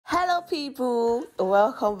people,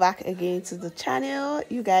 welcome back again to the channel.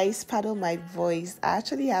 You guys, pardon my voice, I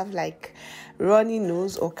actually have like runny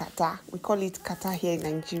nose or kata. We call it kata here in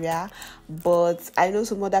Nigeria, but I know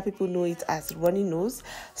some other people know it as runny nose.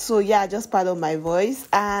 So yeah, just pardon my voice,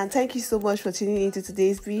 and thank you so much for tuning into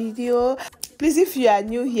today's video. Please, if you are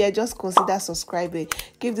new here, just consider subscribing.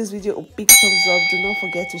 Give this video a big thumbs up. Do not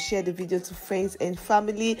forget to share the video to friends and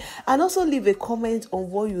family, and also leave a comment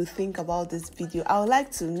on what you think about this video. I would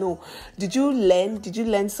like to know, did you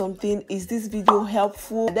learn something? Is this video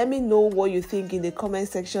helpful? Let me know what you think in the comment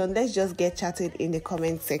section. Let's just get chatted in the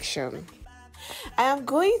comment section. I am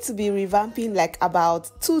going to be revamping like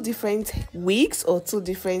about 2 different wigs or 2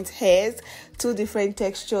 different hairs, 2 different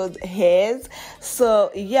textured hairs.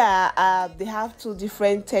 So yeah, they have 2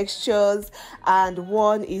 different textures, and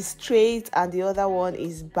one is straight and the other one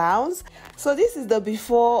is bounce. So this is the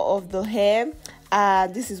before of the hair,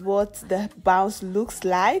 and this is what the bounce looks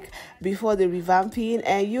like before the revamping.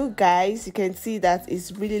 And you guys, you can see that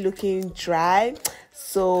it's really looking dry.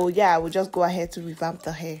 So yeah, we'll just go ahead to revamp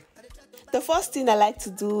the hair. The first thing I like to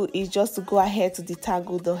do is just to go ahead to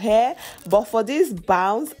detangle the hair. But for this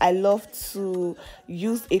bounce, I love to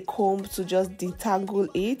use a comb to just detangle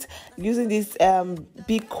it, using this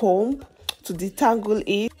big comb to detangle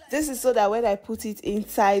it. This is so that when I put it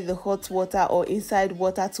inside the hot water or inside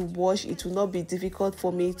water to wash, it will not be difficult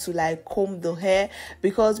for me to like comb the hair,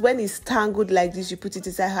 because when it's tangled like this, you put it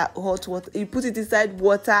inside hot water, you put it inside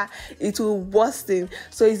water, it will worsen.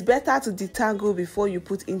 So it's better to detangle before you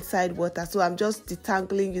put inside water. So I'm just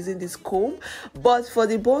detangling using this comb. But for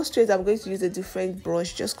the bone straight, I'm going to use a different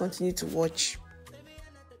brush. Just continue to watch.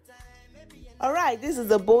 Alright, this is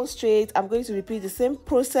the bone straight. I'm going to repeat the same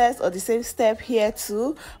process or the same step here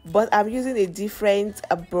too, but I'm using a different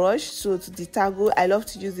brush so to detangle. I love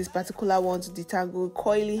to use this particular one to detangle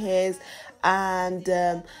coily hairs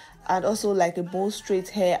and also like a bone straight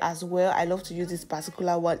hair as well. I love to use this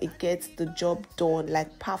particular one. It gets the job done,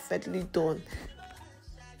 like perfectly done.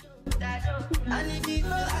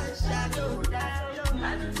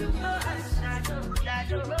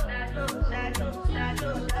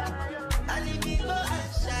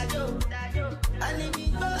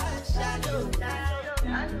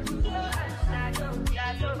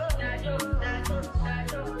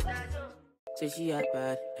 Say she had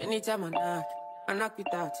bad. Anytime I knock it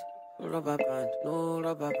out. No rubber band, no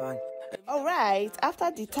rubber band. Alright, after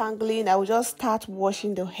detangling, I will just start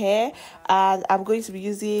washing the hair, and I'm going to be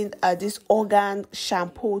using this organ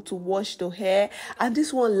shampoo to wash the hair, and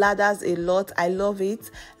this one lathers a lot. I love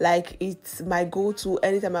it. Like, it's my go-to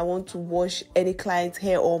anytime I want to wash any client's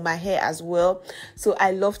hair or my hair as well. So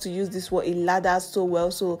I love to use this one. It lathers so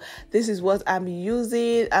well. So this is what I'm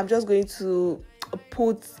using. I'm just going to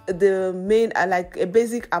put the main like a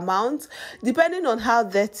basic amount depending on how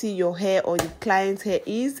dirty your hair or your client's hair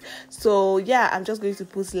is. So yeah, I'm just going to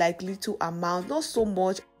put like little amount, not so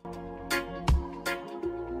much.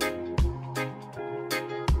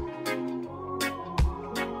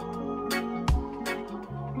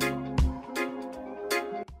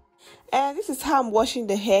 And this is how I'm washing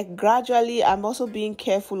the hair gradually. I'm also being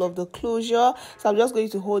careful of the closure, so I'm just going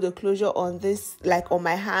to hold the closure on this, like on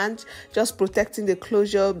my hand, just protecting the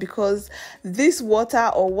closure, because this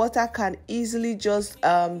water can easily just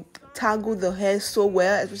tangle the hair so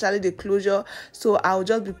well, especially the closure. So I'll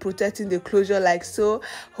just be protecting the closure like so,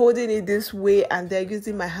 holding it this way, and then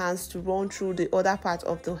using my hands to run through the other part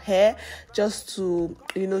of the hair just to,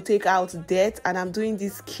 you know, take out dirt. And I'm doing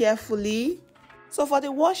this carefully. So for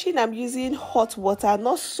the washing, I'm using hot water,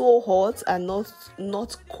 not so hot and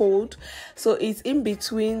not cold. So it's in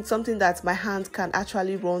between, something that my hand can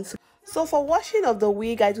actually run through. So for washing of the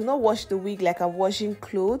wig, I do not wash the wig like I'm washing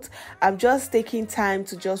clothes. I'm just taking time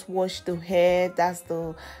to just wash the hair.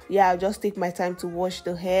 I'll just take my time to wash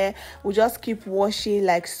the hair. We'll just keep washing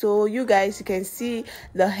like so. You guys, you can see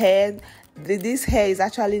the hair. This hair is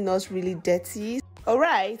actually not really dirty.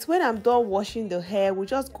 Alright, when I'm done washing the hair, we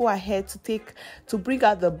just go ahead to bring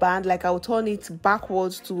out the band. Like, I'll turn it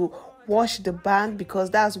backwards to wash the band,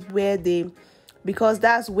 because that's where the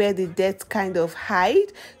dirt kind of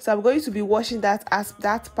hide. So I'm going to be washing that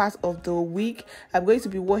part of the wig. I'm going to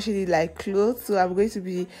be washing it like clothes. So I'm going to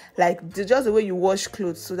be like just the way you wash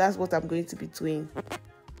clothes. So that's what I'm going to be doing.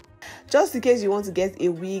 Just in case you want to get a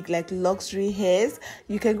wig like luxury hairs,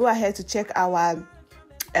 you can go ahead to check our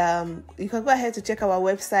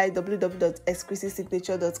website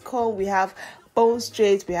www.exquisitesignature.com. We have bone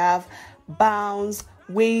straight, we have bounce,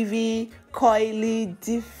 wavy, coily,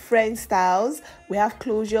 different styles. We have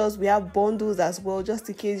closures, we have bundles as well, just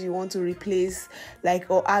in case you want to replace like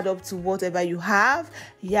or add up to whatever you have.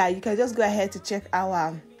 Yeah, you can just go ahead to check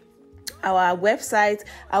our our website,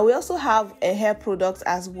 and we also have a hair product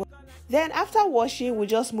as well. Then after washing, we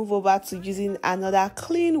just move over to using another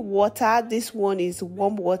clean water. This one is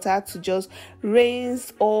warm water to just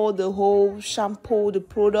rinse all the whole shampoo, the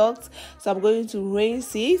product. So I'm going to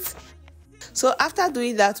rinse it. So after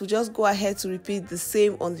doing that, we just go ahead to repeat the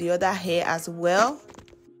same on the other hair as well.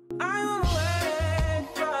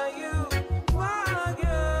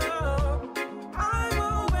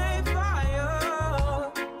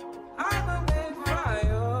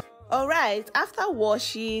 Alright, after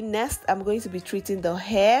washing, next I'm going to be treating the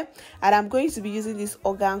hair, and I'm going to be using this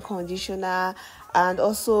organ conditioner and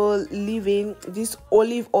also leaving this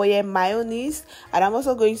olive oil mayonnaise, and I'm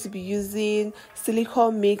also going to be using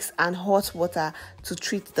silicone mix and hot water to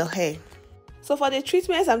treat the hair. So for the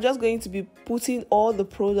treatments, I'm just going to be putting all the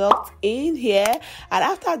products in here, and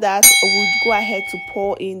after that we'll go ahead to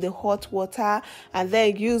pour in the hot water and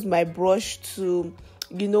then use my brush to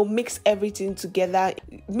mix everything together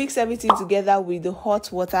with the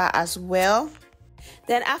hot water as well.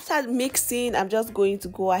 Then after mixing, I'm just going to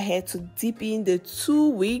go ahead to dip in the 2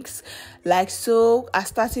 wigs like so,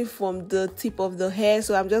 starting from the tip of the hair.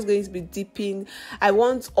 So I'm just going to be dipping. I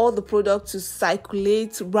want all the product to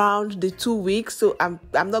circulate around the 2 wigs, so I'm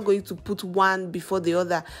not going to put one before the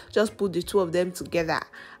other, just put the two of them together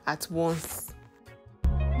at once.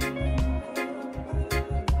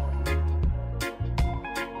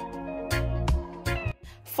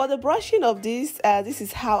 For the brushing of this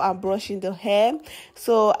is how I'm brushing the hair.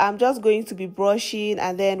 So I'm just going to be brushing,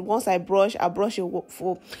 and then once I brush, I'll brush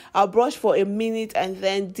for a minute and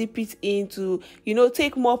then dip it into,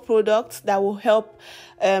 take more products that will help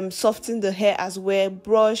soften the hair as well.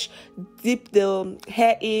 Brush, dip the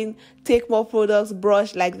hair in, take more products,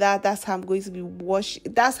 brush like that. That's how I'm going to be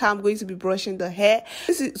brushing the hair.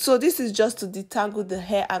 This is just to detangle the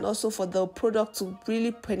hair and also for the product to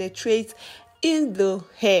really penetrate in the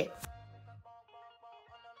hair.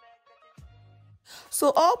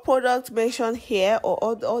 So all products mentioned here, or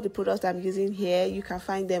all the products I'm using here, you can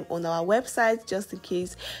find them on our website, just in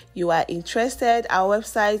case you are interested. Our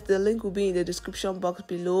website, the link will be in the description box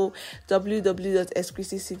below,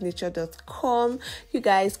 www.exclusivesignature.com. You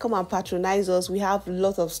guys come and patronize us. We have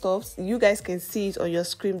lots of stuff. You guys can see it on your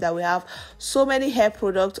screen that we have so many hair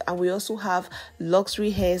products, and we also have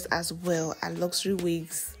luxury hairs as well and luxury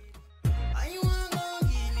wigs.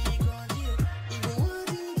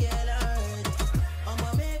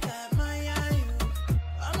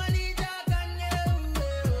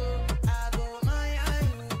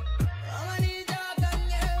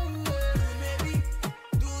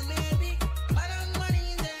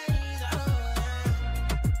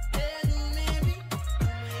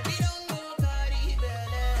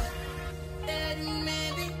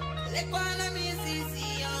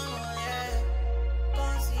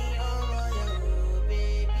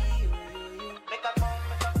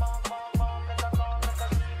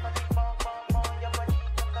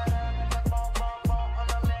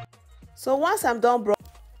 So once I'm done,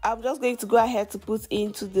 I'm just going to go ahead to put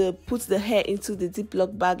the hair into the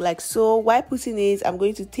Ziploc bag like so. While putting it, I'm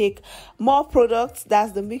going to take more products,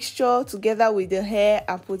 that's the mixture, together with the hair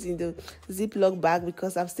and put in the Ziploc bag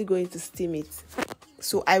because I'm still going to steam it.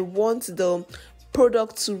 So I want the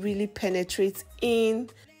product to really penetrate in.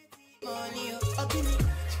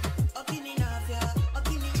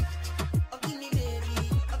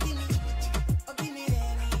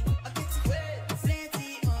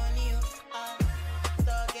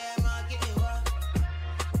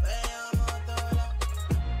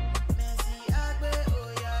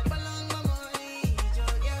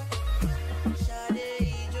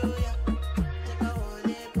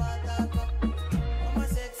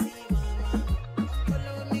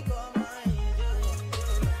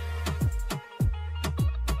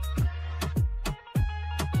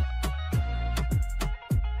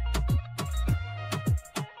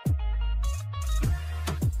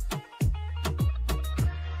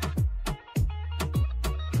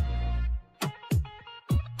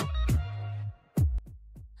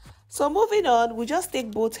 So moving on, we just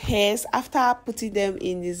take both hairs. After putting them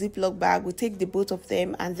in the Ziploc bag, we take the both of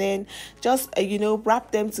them and then just wrap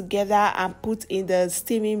them together and put in the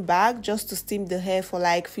steaming bag just to steam the hair for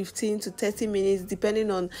like 15 to 30 minutes, depending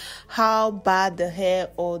on how bad the hair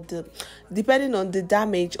depending on the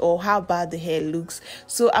damage or how bad the hair looks.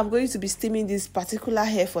 So I'm going to be steaming this particular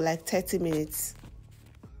hair for like 30 minutes.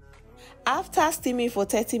 After steaming for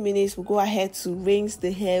 30 minutes, we'll go ahead to rinse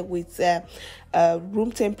the hair with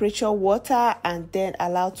room temperature water and then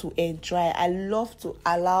allow to air dry. I love to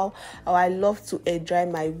air dry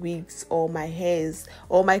my wigs or my hairs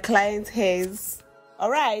or my client hairs.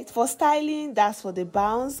 Alright, for styling, that's for the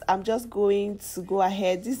bounce. I'm just going to go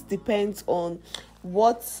ahead. This depends on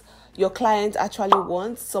what your client actually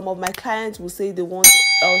wants. Some of my clients will say they want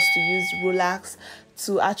us to use rollers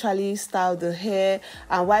to actually style the hair,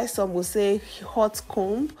 and while some will say hot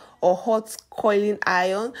comb or hot coiling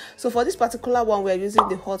iron. So for this particular one, we're using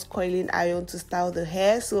the hot coiling iron to style the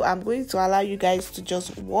hair. So I'm going to allow you guys to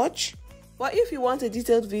just watch. But if you want a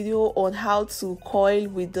detailed video on how to coil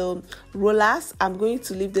with the rollers, I'm going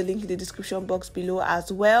to leave the link in the description box below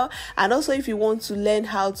as well. And also, if you want to learn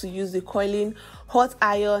how to use the coiling hot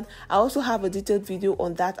iron, I also have a detailed video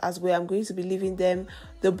on that as well. I'm going to be leaving the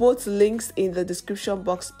both links in the description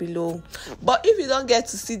box below. But if you don't get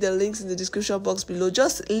to see the links in the description box below,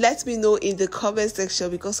 just let me know in the comment section,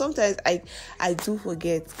 because sometimes I do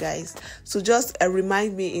forget, guys. So just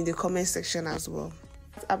remind me in the comment section as well.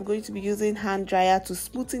 I'm going to be using hand dryer to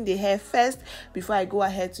smoothen the hair first before I go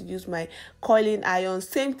ahead to use my coiling iron.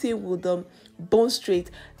 Same thing with the bone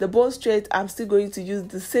straight. The bone straight, I'm still going to use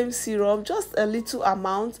the same serum, just a little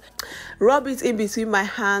amount. Rub it in between my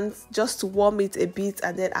hands just to warm it a bit,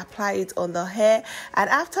 and then apply it on the hair. And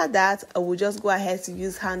after that, I will just go ahead to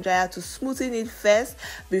use hand dryer to smoothen it first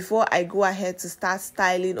before I go ahead to start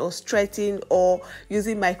styling or straightening or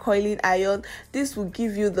using my coiling iron. This will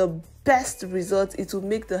give you the best result. It will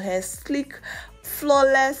make the hair sleek,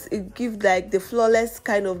 flawless. It gives like the flawless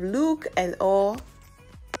kind of look and all.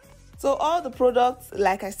 So all the products,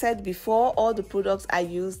 like I said before, all the products I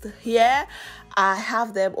used here, I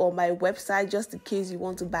have them on my website just in case you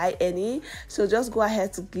want to buy any. So just go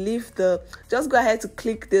ahead to click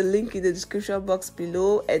the link in the description box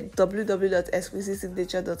below at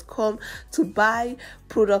www.exquisitesignature.com to buy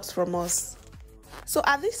products from us. So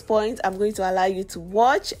at this point, I'm going to allow you to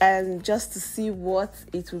watch and just to see what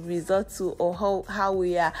it will result to, or how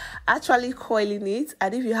we are actually coiling it.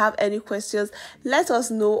 And if you have any questions, let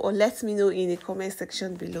us know or let me know in the comment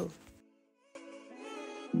section below.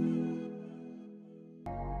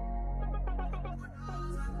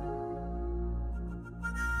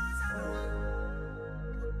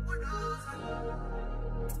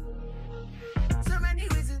 So many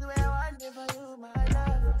reasons why I want for you, my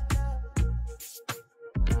love.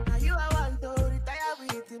 Now you I want to retire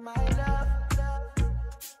with my love.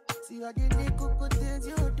 See all the little things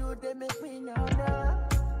you do, they make me know love.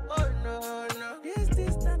 Oh no, no. This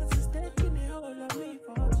distance is taking a hold of me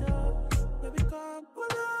for sure. Baby, come pull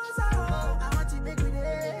us out. I want to make me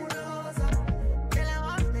there. Pull us out. Girl, I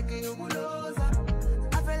want making you pull us out.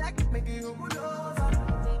 I feel like making you pull us out.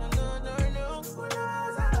 No, no, no, pull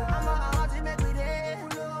us out. I want to make me there.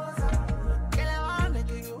 Pull us out. Girl, I want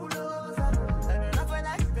making you pull us out. I feel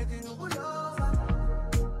like making you pull us out.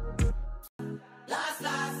 Last,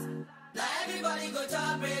 now everybody go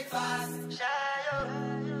to breakfast. Shayo.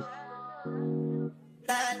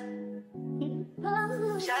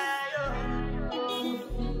 Shayo.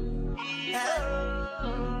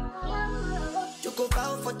 You go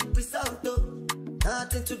bow for the result, though.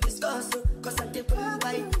 Nothing to discuss, oh. Cause I did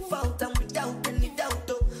by fault and without any doubt,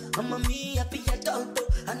 oh. I'm a me happy adult, oh.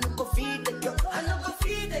 I no go feed the girl,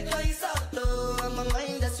 it's out, oh. I'm a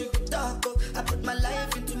mind that's you can talk, oh. I put my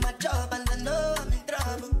life into my job and I know I'm in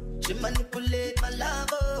trouble. She manipulate my love,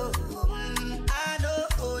 oh. I know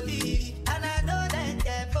holy and I know that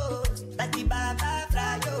devil. Like the Baba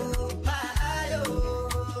fry, oh. My eye,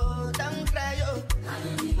 oh. Don't cry, oh. I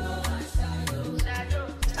need to go and shadow.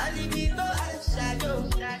 I need to go and shadow.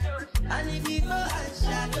 I need to go and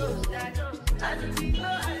shadow.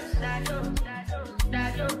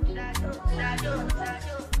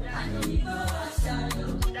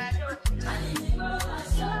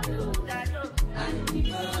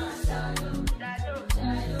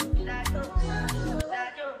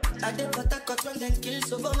 I did what I got when then kill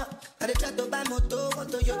Sovoma. I did try to buy moto, one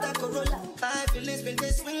Toyota Corolla. My feelings been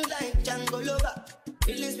they swing like Django Lover.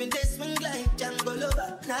 Feelings been they swing like Django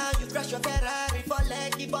Lover. Now you crash your Ferrari for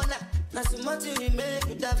Leggy Bona. Now so much you make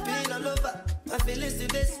you have been all over. My feelings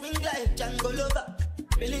today swing like Django Lover.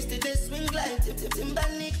 Feelings today swing like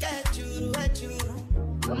Timbani at you.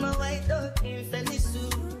 I'm a white dog in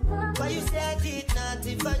Fenisu. Why you say I did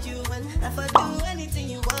nothing for you, and if I do anything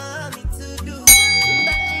you want me to do?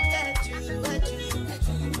 Timbani at you.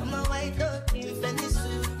 I'm a white dog in Fenisu.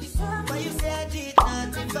 Why you say I did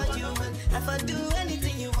nothing for you, and if I do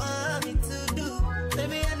anything you want me to do?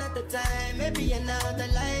 Maybe another time, maybe another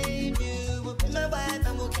life. You will be my wife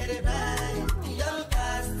and we'll get it right. Young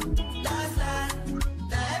past, last.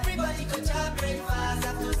 Now everybody go to breakfast.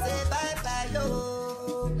 Have to say bye-bye,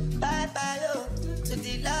 yo. Bye-bye, yo. To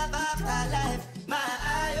the love of my life. My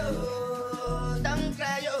eye, yo. Don't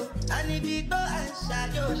cry, yo. I need to go and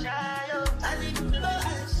shadow. I need to go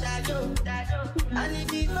And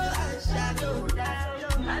if you go and shadow,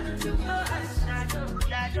 and if you go and shadow,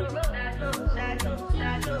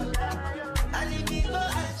 and if you go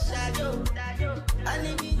and shadow, and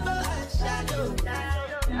if you go and shadow,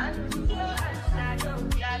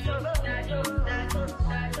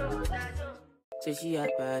 say she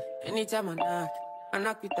had bad. Anytime I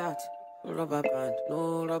knock it out. No rubber band,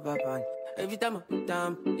 no rubber band. Every time I put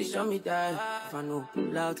down, they show me that. If I know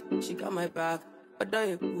pull out, she got my back. Although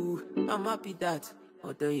you cool, I'm happy that.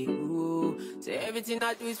 Although you cool, say everything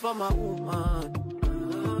I do is for my woman.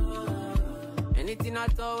 Anything I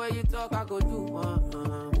talk, where you talk, I go do.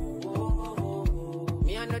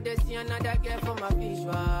 Me, I know they see another girl for my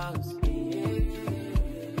visuals.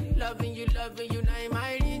 Loving you, now in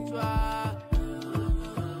my ritual.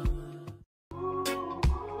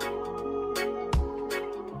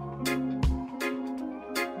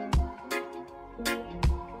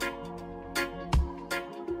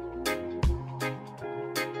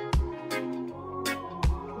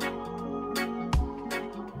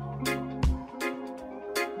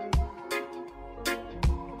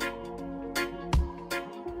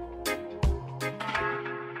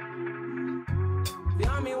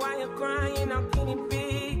 Tell me why you're crying, I'm feeling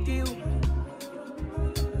big deal.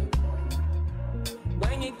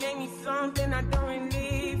 When you gave me something I don't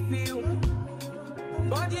really feel,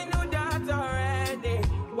 but you knew that already.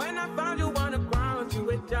 When I found you on the ground, you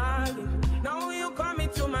were dying. Now you come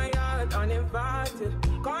into my yard uninvited.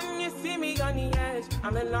 Come you see me on the edge,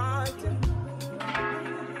 I'm enlightened.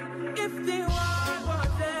 If the world was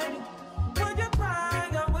ending, would you cry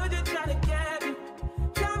or would you try to get me?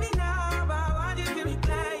 Tell me now, I want you to be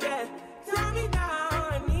clear, yeah. Tell me now,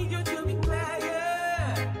 I need you to be clear,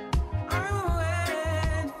 yeah. I will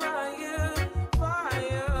wait for you, for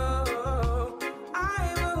you. I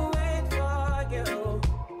will wait for you.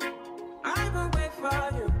 I will wait for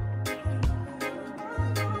you.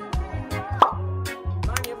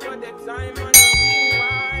 Man, you put the time on a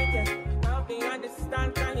rewind, yeah. Help me understand,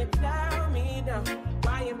 can you tell me now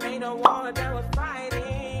why you made a war that we're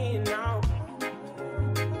fighting now?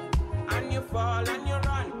 And you fall and you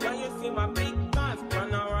run when you see my big guns.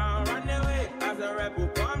 Run around, run away as a rebel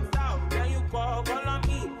comes out. Then you call on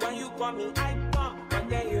me. When you call me, I come. But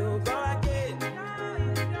then you go again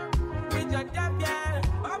with your death, yeah.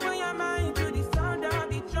 Open your mind to the sound of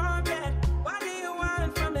the trumpet. What do you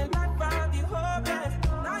want from the life of the hopeless?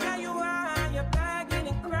 Now here you are, you're begging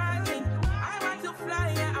and crying. I want to fly,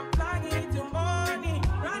 yeah, I'm flying to morning.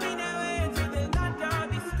 Running away to the land of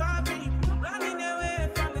discovery. Running away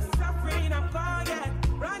from the suffering I'm caught, yeah.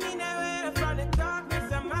 Running away from the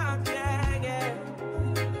darkness I'm out there, yeah.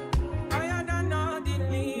 I don't know the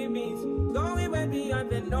limits. Going way beyond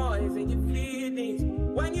the noise and your feelings.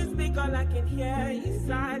 When you speak, all I can hear is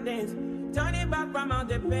silence. Turning back from all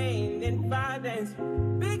the pain and violence.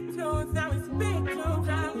 Big tunes, now it's big tunes.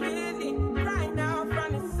 I'm really right now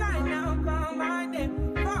from the side now. Come on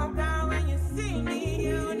and fall down when you see me.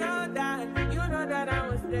 You know that I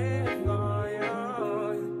was there for you.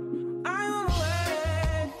 I will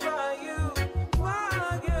wait for you, for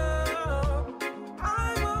you. I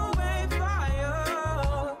will wait for you.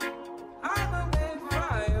 I will wait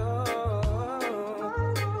for you.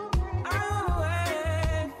 I will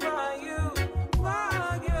wait for you, for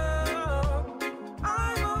you. I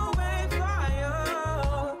will wait for you.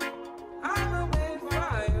 I will wait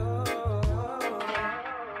for you.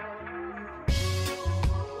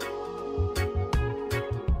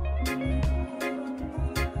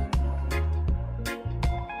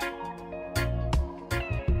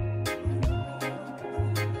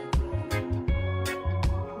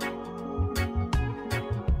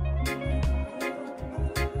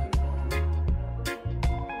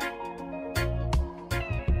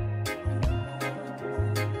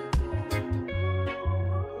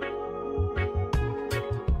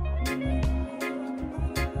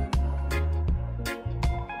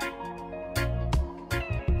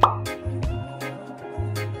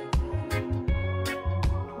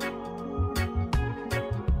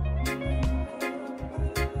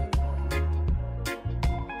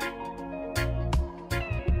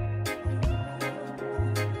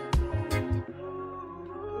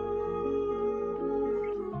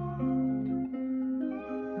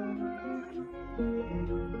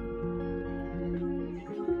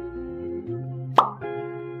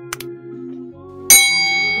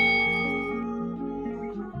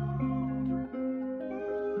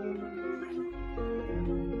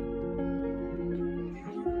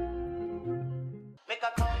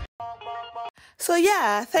 So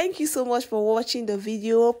yeah, thank you so much for watching the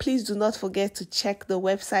video. Please do not forget to check the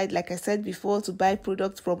website, like I said before, to buy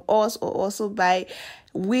products from us or also buy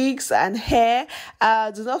wigs and hair.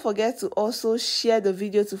 Do not forget to also share the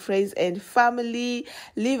video to friends and family.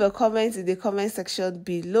 Leave a comment in the comment section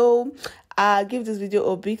below. Give this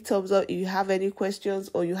video a big thumbs up if you have any questions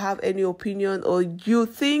or you have any opinion, or you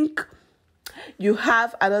think you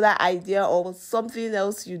have another idea or something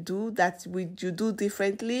else you do that you do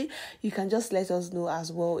differently. You can just let us know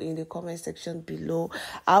as well in the comment section below.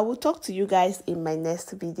 I will talk to you guys in my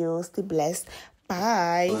next video. Stay blessed.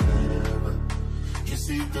 Bye. You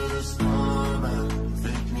see through the storm and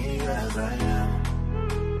take me as I am.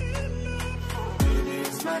 Baby,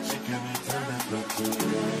 it's magic, and it turn back to you.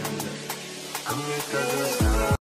 Come here, 'cause